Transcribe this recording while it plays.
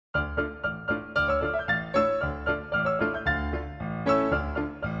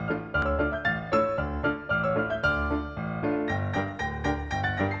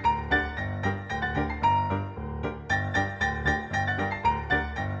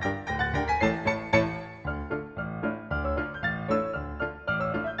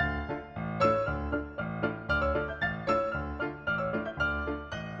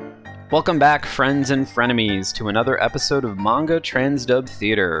Welcome back, friends and frenemies, to another episode of Manga Transdub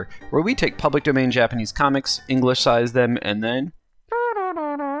Theater, where we take public domain Japanese comics, English-size them, and then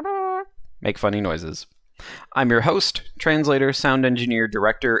make funny noises. I'm your host, translator, sound engineer,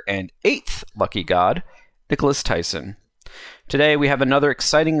 director, and eighth lucky god, Nicholas Theisen. Today we have another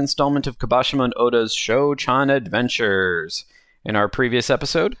exciting installment of Kabashime and Oda's Sho-chan Adventures. In our previous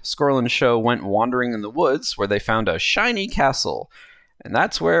episode, Squirrel and Sho went wandering in the woods where they found a shiny castle, and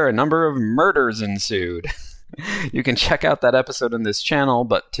that's where a number of murders ensued. You can check out that episode on this channel,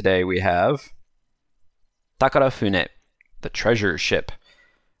 but today we have Takarafune, the treasure ship.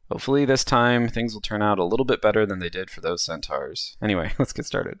 Hopefully this time things will turn out a little bit better than they did for those centaurs. Anyway, let's get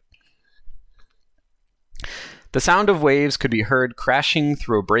started. The sound of waves could be heard crashing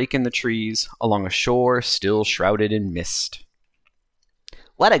through a break in the trees along a shore still shrouded in mist.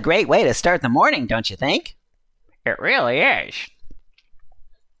 What a great way to start the morning, don't you think? It really is.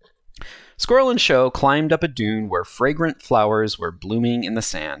 Squirrel and Sho climbed up a dune where fragrant flowers were blooming in the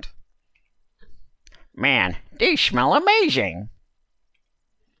sand. Man, these smell amazing.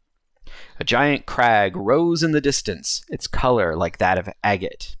 A giant crag rose in the distance, its color like that of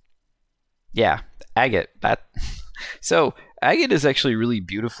agate. Yeah, agate. So, agate is actually really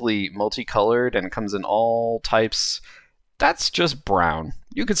beautifully multicolored and it comes in all types. That's just brown.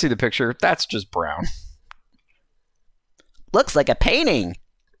 You can see the picture. That's just brown. Looks like a painting.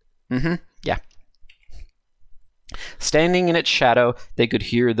 Yeah. Standing in its shadow, they could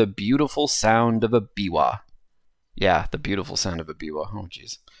hear the beautiful sound of a biwa. Yeah, the beautiful sound of a biwa. Oh,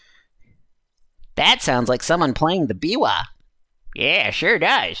 jeez. That sounds like someone playing the biwa. Yeah, sure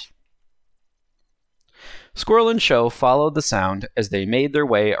does. Squirrel and Sho followed the sound as they made their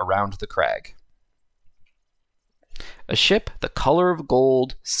way around the crag. A ship the color of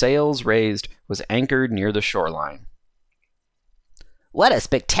gold, sails raised, was anchored near the shoreline. What a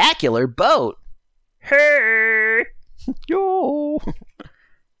spectacular boat! Hey! Yo!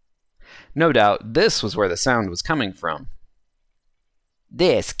 No doubt this was where the sound was coming from.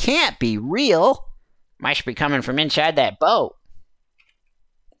 This can't be real! Must be coming from inside that boat.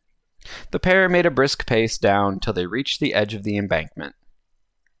 The pair made a brisk pace down till they reached the edge of the embankment.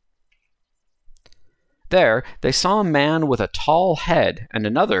 There, they saw a man with a tall head and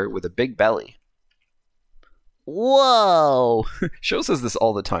another with a big belly. Whoa! Sho says this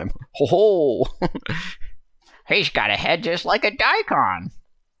all the time. Ho ho! He's got a head just like a daikon.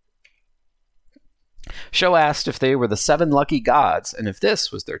 Sho asked if they were the 7 lucky gods and if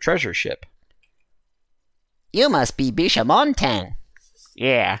this was their treasure ship. You must be Bishamonten.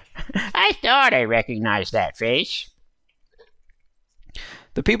 Yeah, I thought I recognized that face.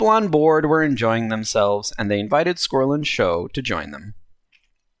 The people on board were enjoying themselves, and they invited Squirrel and Sho to join them.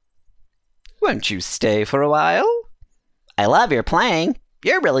 Won't you stay for a while? I love your playing.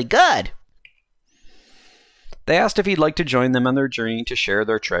 You're really good. They asked if he'd like to join them on their journey to share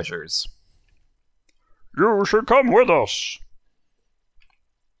their treasures. You should come with us.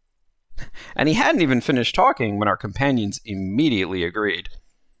 And he hadn't even finished talking when our companions immediately agreed.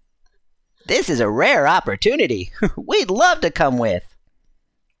 This is a rare opportunity. We'd love to come with.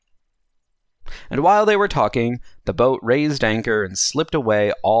 And while they were talking, the boat raised anchor and slipped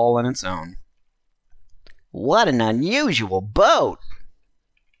away all on its own. What an unusual boat!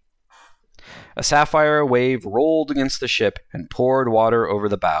 A sapphire wave rolled against the ship and poured water over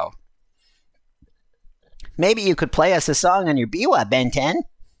the bow. Maybe you could play us a song on your biwa, Benten.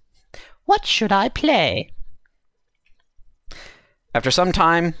 What should I play? After some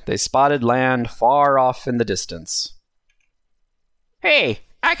time, they spotted land far off in the distance. Hey,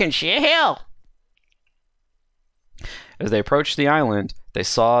 I can see a hill. As they approached the island, they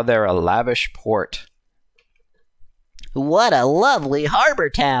saw there a lavish port. What a lovely harbor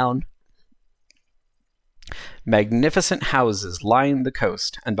town! Magnificent houses lined the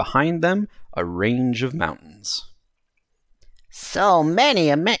coast, and behind them, a range of mountains. So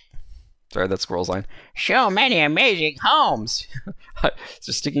many Sorry, that's Squirrel's line. So many amazing homes.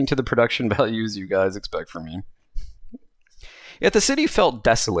 Just sticking to the production values you guys expect from me. Yet the city felt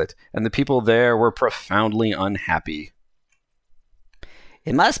desolate, and the people there were profoundly unhappy.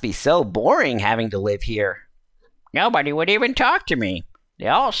 It must be so boring having to live here. Nobody would even talk to me. They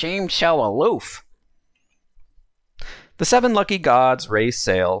all seemed so aloof. The 7 lucky gods raised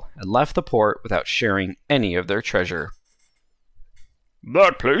sail and left the port without sharing any of their treasure.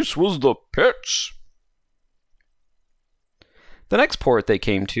 That place was the pits. The next port they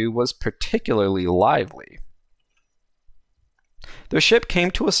came to was particularly lively. Their ship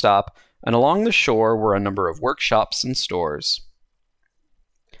came to a stop, and along the shore were a number of workshops and stores.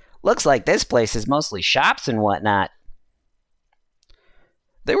 Looks like this place is mostly shops and whatnot.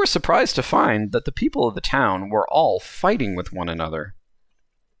 they were surprised to find that the people of the town were all fighting with one another.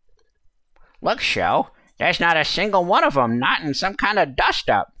 Look, Sho, there's not a single one of them not in some kind of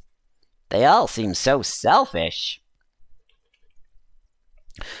dust-up. They all seem so selfish.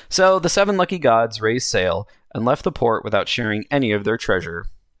 So the 7 lucky gods raised sail and left the port without sharing any of their treasure.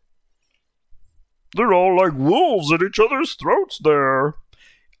 They're all like wolves at each other's throats there.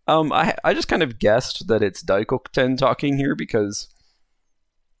 I just kind of guessed that it's Daikokuten talking here because,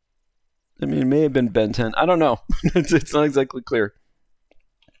 I mean, it may have been Benten. I don't know. It's not exactly clear.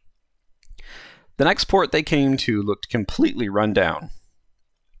 The next port they came to looked completely run down.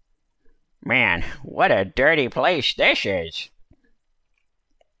 Man, what a dirty place this is.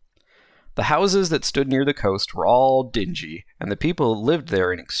 The houses that stood near the coast were all dingy, and the people lived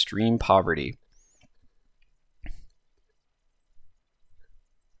there in extreme poverty.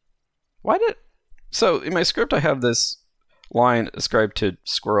 So in my script I have this line ascribed to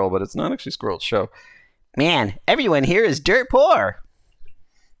Squirrel, but it's not actually Squirrel, it's Sho. Man, everyone here is dirt poor.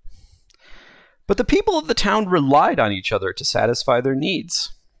 But the people of the town relied on each other to satisfy their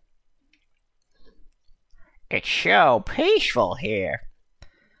needs. It's so peaceful here.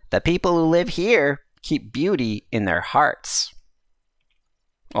 The people who live here keep beauty in their hearts.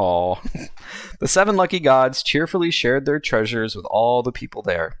 Aw. The 7 lucky gods cheerfully shared their treasures with all the people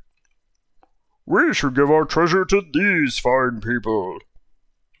there. We should give our treasure to these fine people.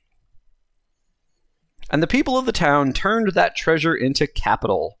 And the people of the town turned that treasure into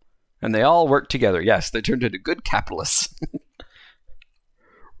capital. And they all worked together. Yes, they turned into good capitalists.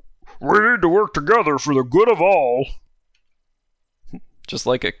 We need to work together for the good of all. Just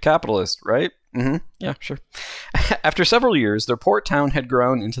like a capitalist, right? Yeah, sure. After several years, their port town had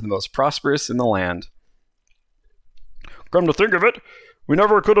grown into the most prosperous in the land. Come to think of it, we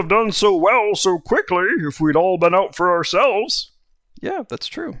never could have done so well so quickly if we'd all been out for ourselves. Yeah, that's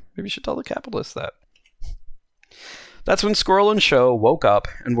true. Maybe you should tell the capitalists that. That's when Squirrel and Sho woke up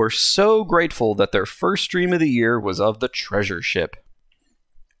and were so grateful that their first dream of the year was of the treasure ship.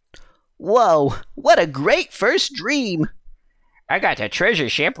 Whoa, what a great first dream! I got the treasure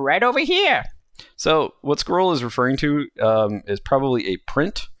ship right over here. So what Squirrel is referring to is probably a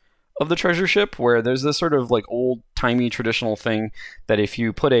print of the treasure ship, where there's this sort of like old-timey traditional thing that if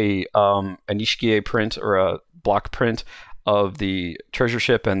you put a Nishikie print or a block print of the treasure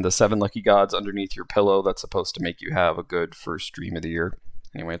ship and the 7 lucky gods underneath your pillow, that's supposed to make you have a good first dream of the year.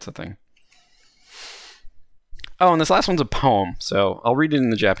 Anyway, it's a thing. Oh, and this last one's a poem, so I'll read it in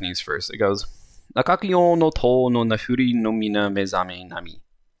the Japanese first. It goes, Nakakiyo no to no nafuri no mina mezame nami.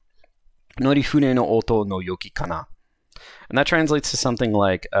 Norifune no oto no yoki kana. And that translates to something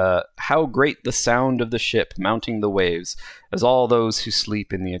like, how great the sound of the ship mounting the waves, as all those who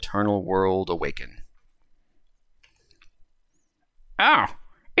sleep in the eternal world awaken. Oh,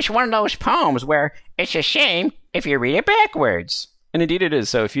 it's one of those poems where it's a shame if you read it backwards. And indeed it is.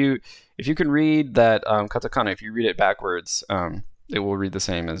 So if you can read that katakana, if you read it backwards, it will read the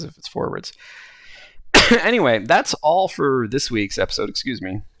same as if it's forwards. Anyway, that's all for this week's episode, excuse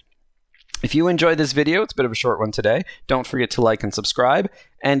me. If you enjoyed this video, it's a bit of a short one today, don't forget to like and subscribe.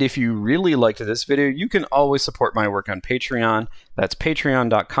 And if you really liked this video, you can always support my work on Patreon. That's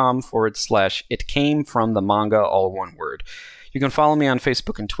patreon.com/itcamefromthemanga, all one word. You can follow me on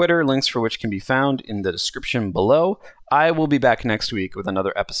Facebook and Twitter, links for which can be found in the description below. I will be back next week with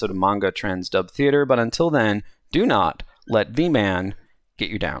another episode of Manga Trans Dub Theater, but until then, do not let the man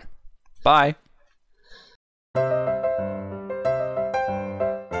get you down. Bye!